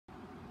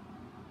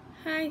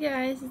Hi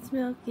guys, it's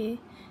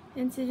Milky,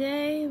 and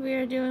today we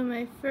are doing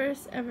my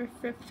first ever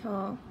thrift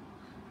haul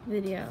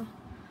video.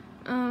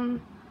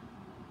 I'm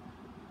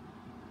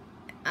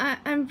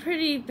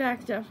pretty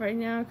backed up right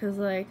now because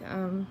there's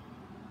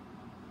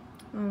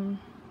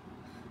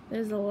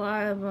a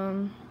lot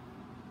of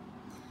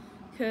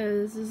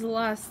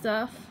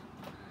stuff.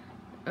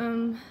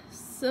 A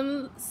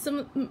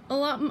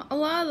lot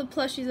of the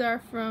plushies are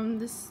from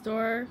this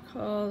store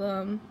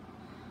called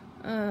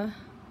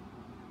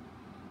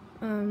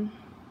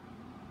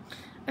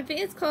I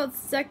think it's called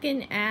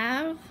Second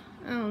Ave.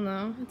 I don't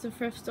know. It's a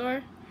thrift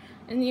store,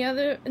 and the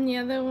other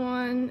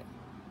one,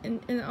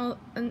 and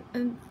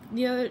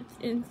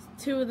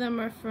two of them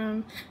are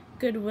from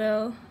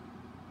Goodwill,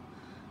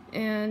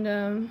 and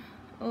a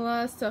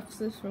lot of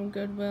stuff is from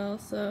Goodwill.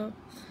 So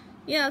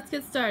yeah, let's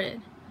get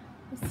started.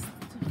 Let's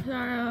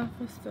start off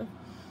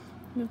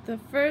with the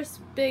first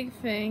big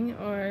thing,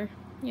 or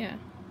yeah.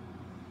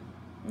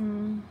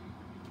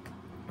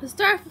 Let's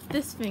start with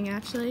this thing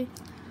actually.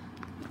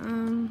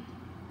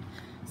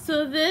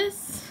 So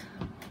this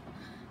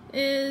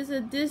is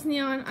a Disney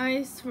on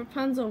Ice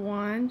Rapunzel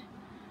wand.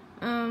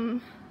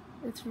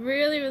 It's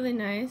really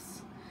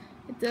nice.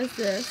 It does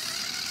this.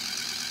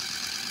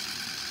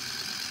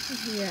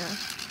 Yeah.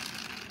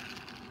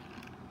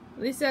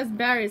 At least it has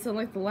batteries,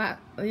 unlike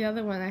the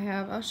other one I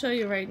have. I'll show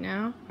you right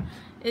now.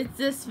 It's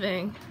this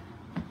thing.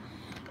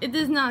 It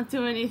does not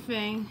do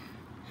anything.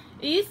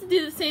 It used to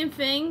do the same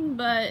thing,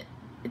 but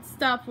it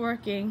stopped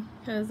working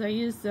because I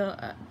used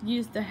the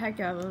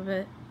heck out of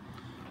it.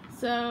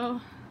 So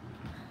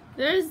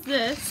there's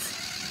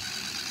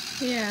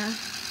this. Yeah.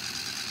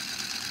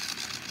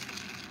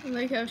 I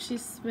like how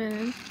she's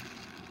spinning.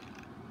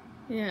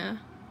 Yeah.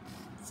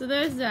 So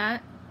there's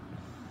that.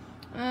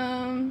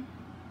 The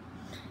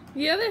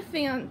other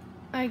thing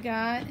I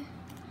got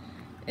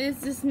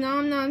is this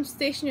Nom Nom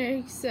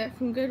stationery set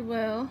from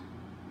Goodwill.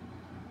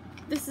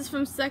 This is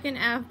from Second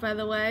Ave, by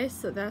the way,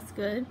 so that's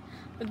good.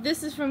 But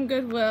this is from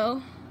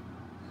Goodwill.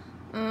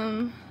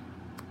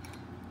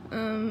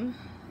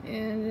 And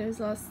there's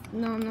lots of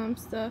Nom Nom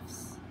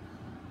stuffs.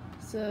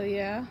 So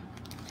yeah.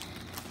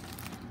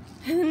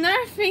 And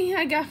another thing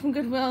I got from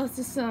Goodwill is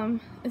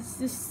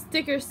this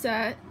sticker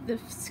set.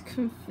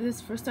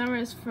 This for summer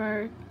is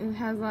it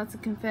has lots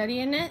of confetti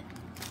in it.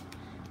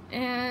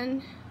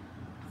 And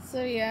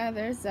so yeah,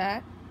 there's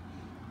that.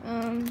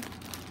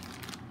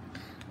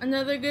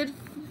 Another good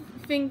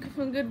thing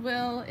from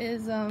Goodwill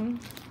is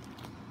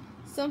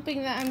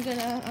something that I'm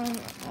gonna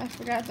I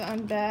forgot to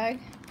unbag.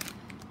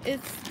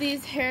 It's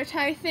these hair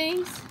tie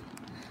things.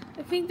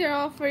 I think they're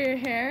all for your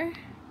hair.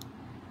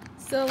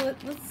 So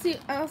let's see.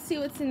 I'll see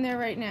what's in there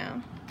right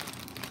now.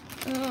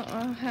 I don't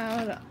know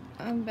how to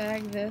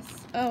unbag this.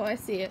 Oh, I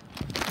see it.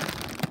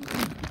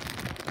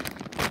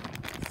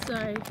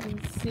 Sorry, you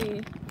can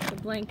see the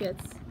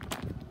blankets.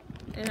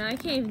 And I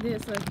can't even do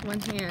this with one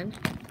hand.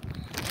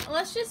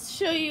 Let's just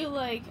show you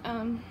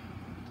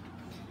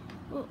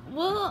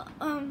we'll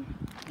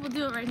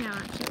do it right now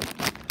actually.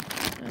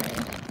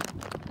 Alright.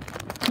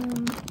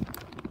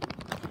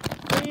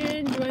 For your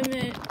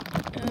enjoyment,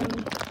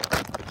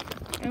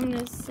 I'm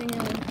gonna sing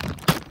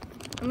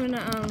I'm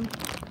gonna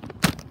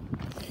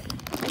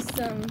just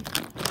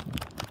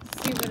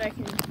see what I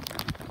can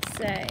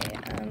say.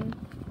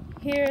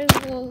 Here's a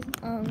little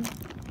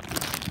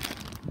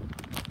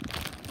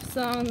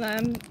song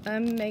that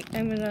I'm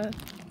gonna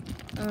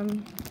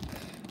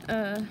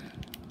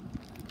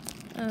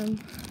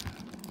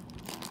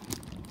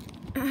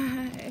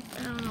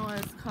I don't know what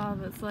it's called,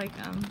 but it's like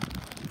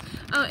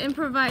oh,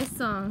 improvised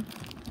song.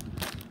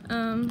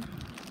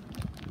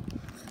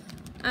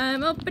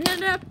 I'm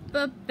opening up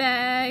a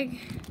bag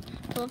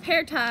full of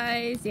hair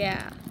ties.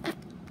 Yeah,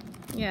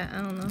 I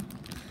don't know.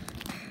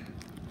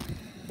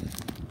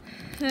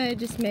 I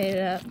just made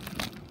it up.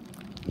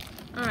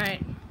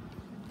 Alright,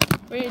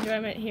 for your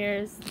enjoyment,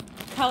 here's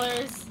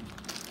colors.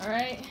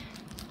 Alright,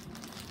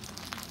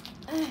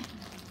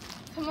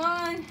 come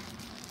on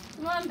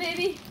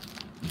baby,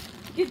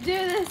 you can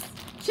do this.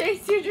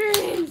 Chase your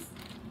dreams.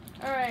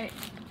 Alright,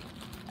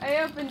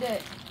 I opened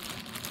it.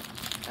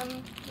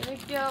 I'm gonna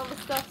get all the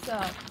stuffs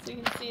out so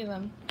you can see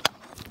them.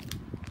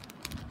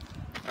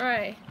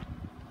 Alright,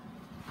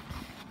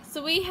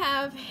 so we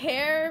have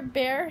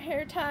bear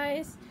hair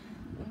ties,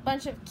 a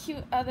bunch of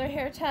cute other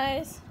hair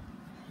ties,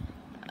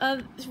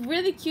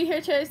 really cute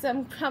hair ties that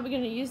I'm probably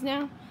gonna use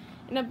now,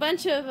 and a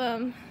bunch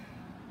of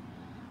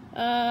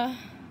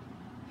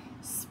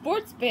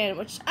sports band,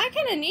 which I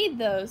kind of need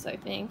those, I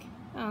think.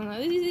 I don't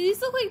know. These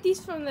look like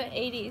these from the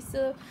 80s,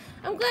 so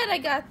I'm glad I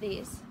got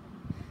these.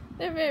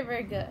 They're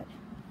very good.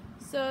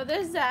 So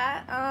there's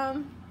that.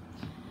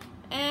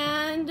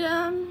 Then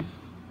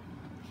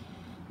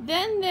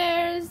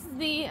there's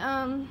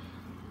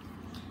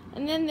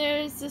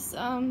this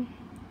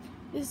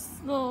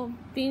little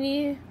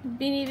beanie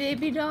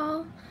baby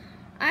doll.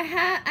 I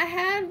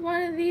had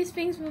one of these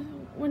things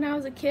when I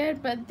was a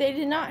kid, but they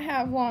did not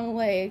have long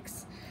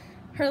legs.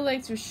 Her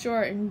legs were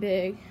short and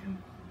big,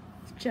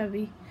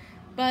 chubby.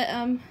 But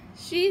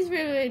she's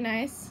really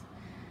nice.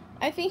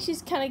 I think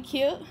she's kind of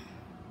cute.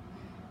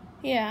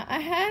 Yeah, I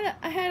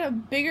had a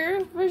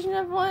bigger version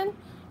of one,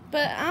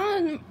 but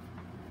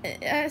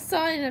I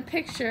saw it in a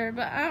picture,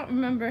 but I don't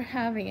remember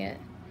having it.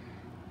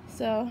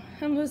 So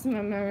I'm losing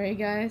my memory,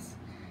 guys.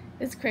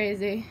 It's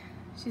crazy.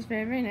 She's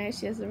very, very nice.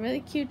 She has a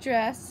really cute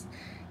dress.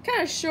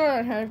 Kind of short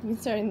on her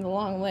considering the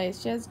long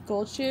lace. She has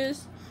gold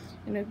shoes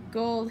and a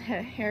gold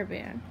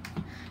hairband.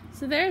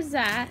 So there's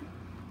that.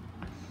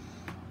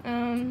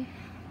 And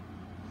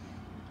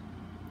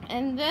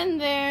then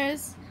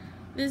there's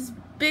this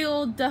big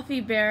old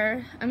Duffy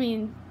bear. I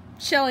mean,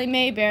 Shelly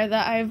May bear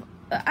that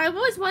I've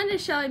always wanted a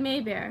Shelly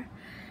May bear.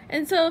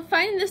 And so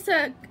finding this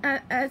at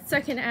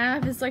 2nd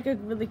Ave is like a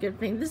really good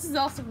thing. This is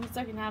also from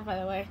 2nd Ave, by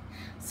the way.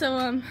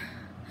 So,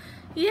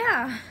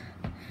 yeah.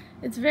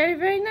 It's very,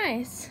 very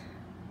nice.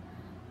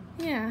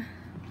 Yeah.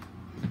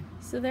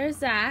 So there's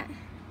that.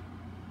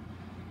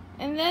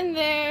 And then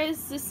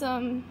there's this,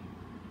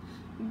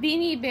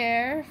 beanie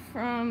bear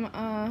from,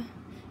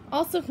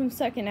 also from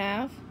 2nd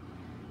Ave.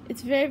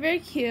 It's very, very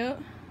cute.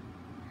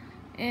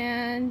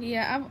 And,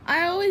 yeah,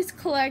 I always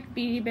collect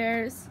beanie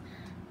bears.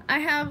 I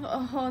have a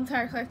whole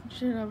entire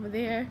collection over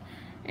there,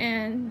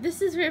 and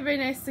this is very, very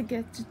nice to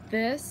get to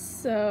this,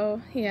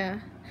 so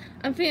yeah.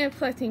 I'm thinking of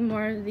collecting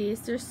more of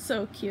these. They're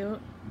so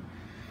cute.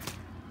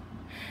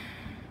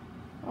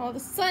 Oh, the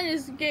sun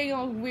is getting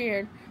all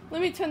weird.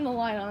 Let me turn the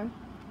light on.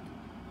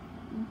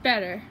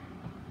 Better.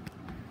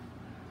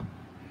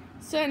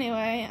 So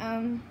anyway,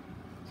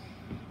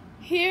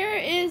 here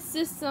is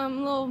this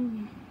little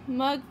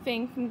mug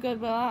thing from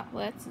Goodwill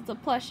Outlets. It's a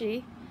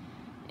plushie,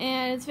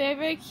 and it's very,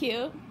 very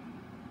cute.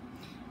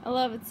 I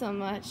love it so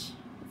much.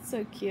 It's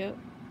so cute.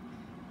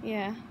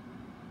 Yeah.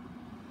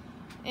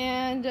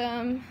 And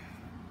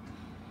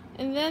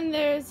then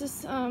there's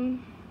this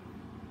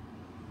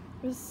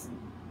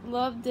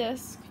Love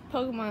Disc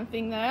Pokemon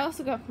thing that I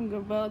also got from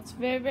Goodwill. It's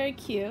very, very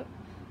cute.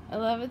 I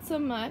love it so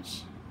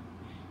much.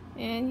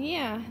 And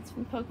yeah, it's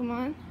from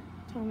Pokemon.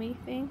 Tommy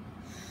thing.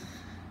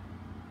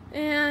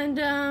 And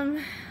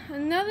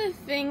another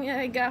thing that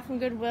I got from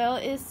Goodwill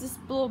is this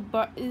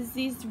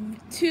these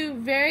 2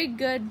 very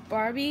good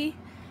Barbie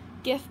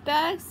gift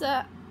bags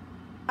that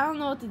I don't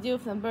know what to do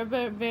with them, but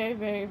they're very,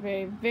 very,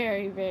 very,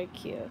 very, very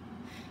cute.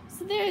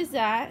 So there's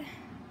that.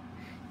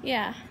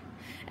 Yeah.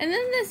 And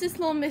then there's this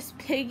little Miss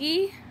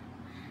Piggy.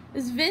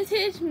 This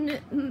vintage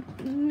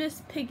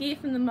Miss Piggy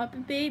from the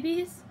Muppet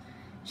Babies.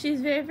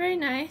 She's very, very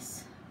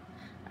nice.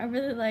 I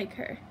really like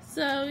her.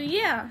 So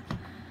yeah.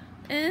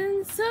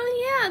 And so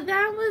yeah,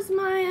 that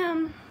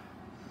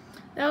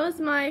was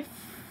my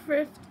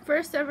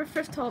first ever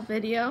Thrift Haul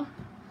video.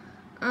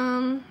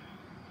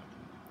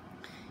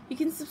 You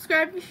can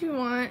subscribe if you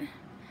want.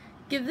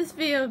 Give this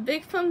video a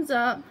big thumbs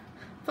up.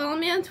 Follow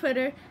me on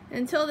Twitter.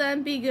 Until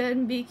then, be good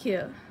and be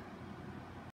cute.